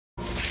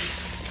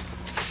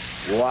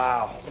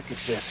Wow, look at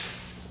this.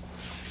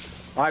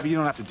 Ivy, you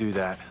don't have to do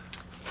that.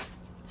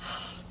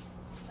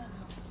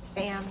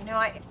 Sam,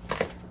 I'm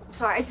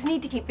sorry, I just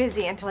need to keep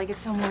busy until I get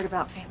some word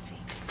about Fancy.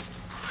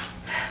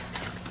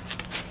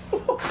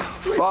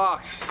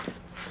 Fox!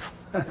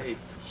 Hey.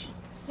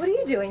 What are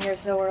you doing here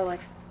so early?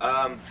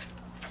 I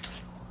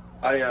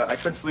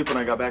couldn't sleep when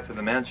I got back to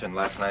the mansion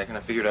last night, and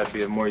I figured I'd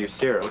be of more use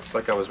here. It looks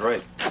like I was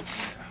right.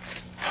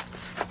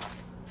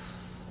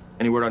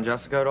 Any word on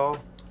Jessica at all?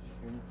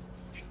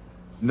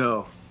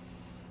 No.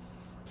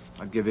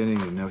 I'd give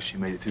anything to know she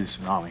made it through the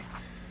tsunami.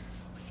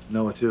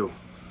 Noah, too.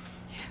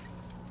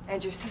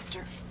 And your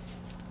sister.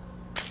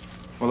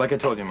 Well, like I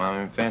told you,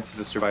 Mom, Fancy's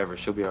a survivor.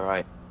 She'll be all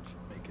right. She'll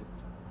make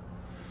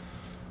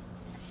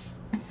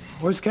it.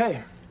 Where's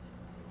Kay?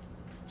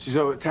 She's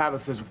over at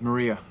Tabitha's with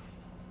Maria.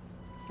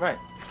 Right.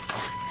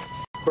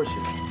 Of course she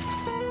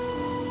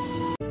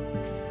is.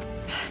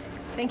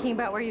 Thinking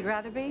about where you'd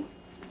rather be?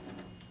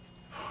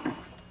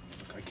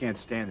 I can't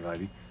stand it,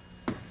 Ivy.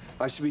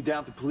 I should be down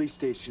at the police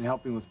station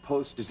helping with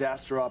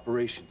post-disaster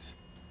operations.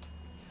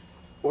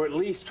 Or at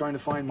least trying to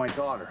find my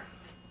daughter.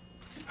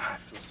 I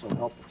feel so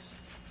helpless.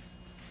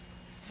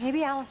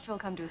 Maybe Alistair will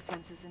come to his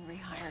senses and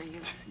rehire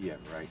you. Yeah,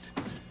 right.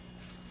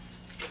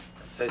 I'll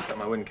tell you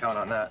something, I wouldn't count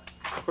on that.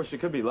 Of course, we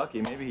could be lucky.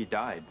 Maybe he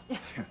died. I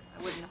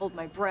wouldn't hold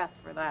my breath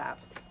for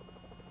that.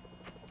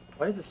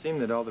 Why does it seem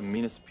that all the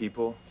meanest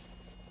people,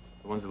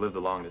 the ones that live the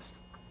longest?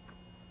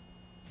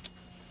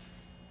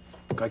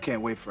 Look, I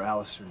can't wait for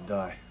Alistair to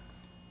die.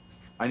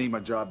 I need my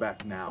job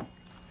back now.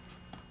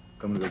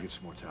 I'm gonna go get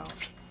some more towels.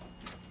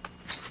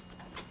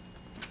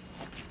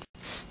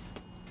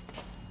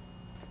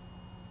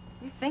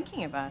 You're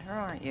thinking about her,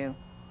 aren't you?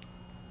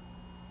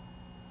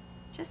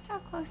 Just how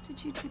close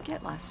did you two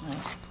get last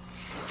night?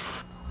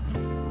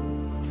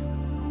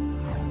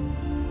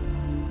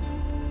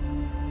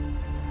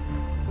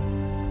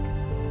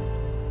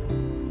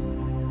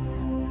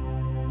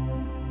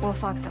 Well,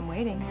 Fox, I'm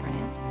waiting for an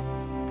answer.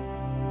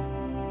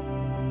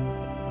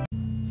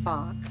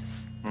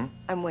 Fox,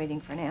 I'm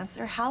waiting for an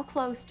answer. How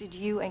close did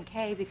you and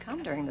Kay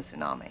become during the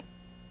tsunami?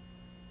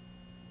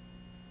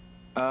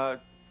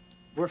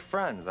 We're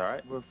friends, all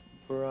right?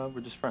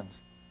 We're just friends.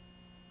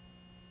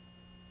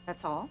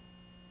 That's all?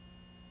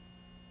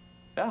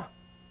 Yeah.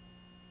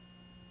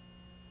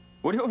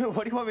 What do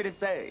you want me to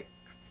say?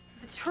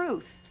 The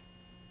truth.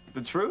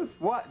 The truth?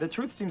 What? The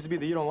truth seems to be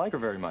that you don't like her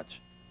very much.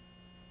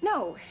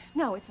 No,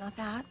 it's not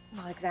that.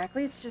 Not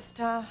exactly. It's just,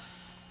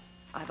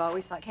 I've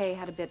always thought Kay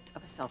had a bit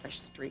of a selfish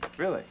streak.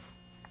 Really?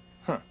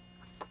 Huh.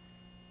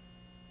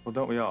 Well,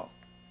 don't we all?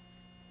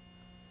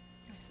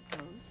 I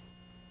suppose.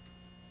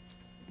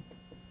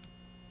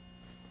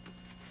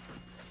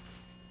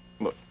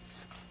 Look,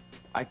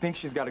 I think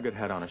she's got a good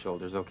head on her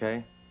shoulders,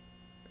 okay?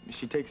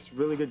 She takes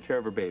really good care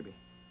of her baby.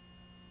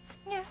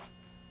 Yeah,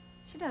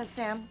 she does.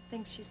 Sam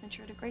thinks she's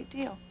matured a great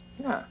deal.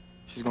 Yeah.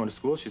 She's going to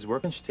school, she's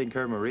working, she's taking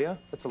care of Maria.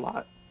 That's a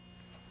lot.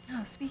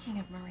 Oh, speaking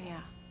of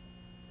Maria,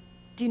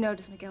 do you know,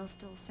 does Miguel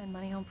still send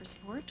money home for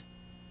support?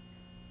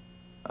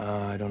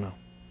 I don't know.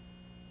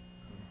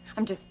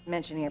 I'm just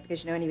mentioning it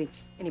because, you know,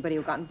 anybody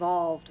who got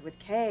involved with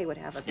Kay would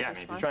have a big Yeah, I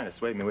mean, if you're trying to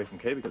sway me away from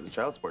Kay because of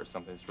child support or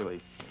something, it's really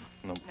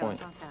no point. No,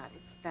 it's not that.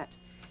 It's that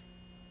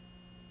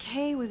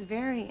Kay was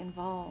very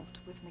involved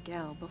with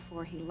Miguel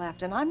before he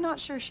left, and I'm not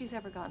sure she's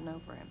ever gotten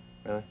over him.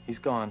 Really? He's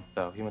gone,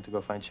 though. He went to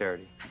go find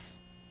Charity.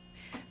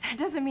 That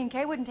doesn't mean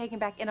Kay wouldn't take him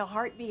back in a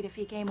heartbeat if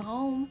he came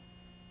home.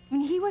 I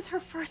mean, he was her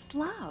first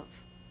love.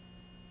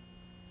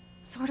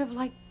 Sort of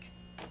like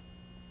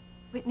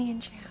Whitney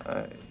and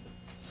Chad.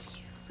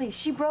 Please,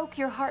 she broke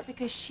your heart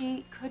because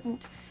she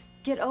couldn't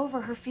get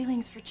over her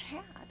feelings for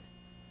Chad.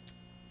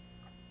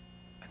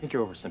 I think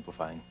you're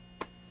oversimplifying,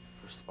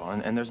 first of all.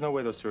 And there's no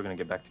way those two are going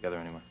to get back together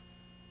anymore.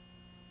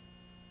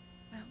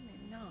 Well,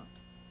 maybe not.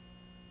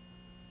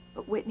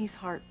 But Whitney's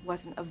heart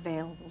wasn't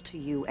available to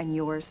you, and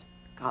yours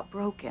got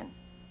broken.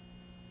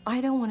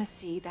 I don't want to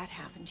see that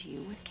happen to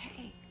you with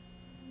Kay.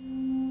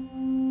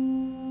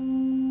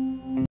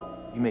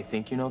 You may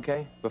think you know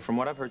Kay, but from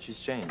what I've heard, she's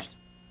changed.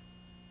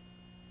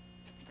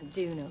 I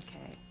do know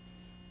Kay.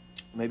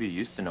 Maybe you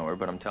used to know her,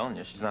 but I'm telling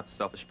you, she's not the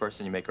selfish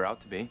person you make her out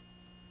to be.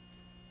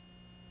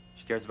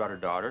 She cares about her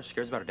daughter. She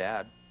cares about her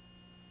dad,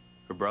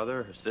 her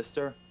brother, her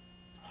sister.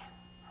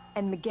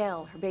 And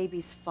Miguel, her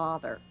baby's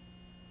father.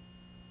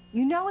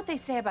 You know what they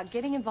say about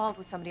getting involved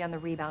with somebody on the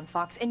rebound,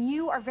 Fox, and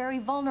you are very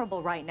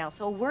vulnerable right now.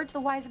 So a word to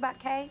the wise about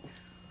Kay,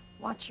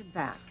 watch your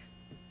back.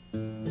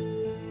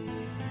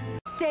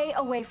 Stay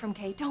away from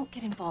Kay. Don't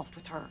get involved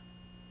with her.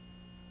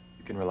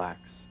 You can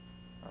relax,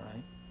 all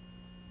right?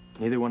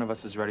 Neither one of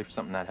us is ready for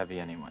something that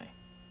heavy anyway.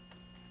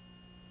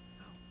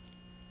 Oh.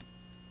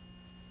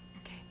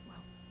 Okay,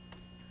 well,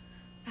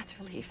 that's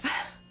relief.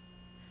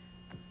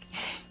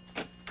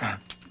 I'm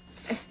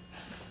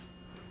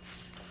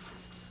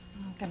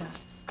gonna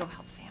go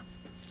help Sam.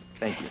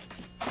 Thank you.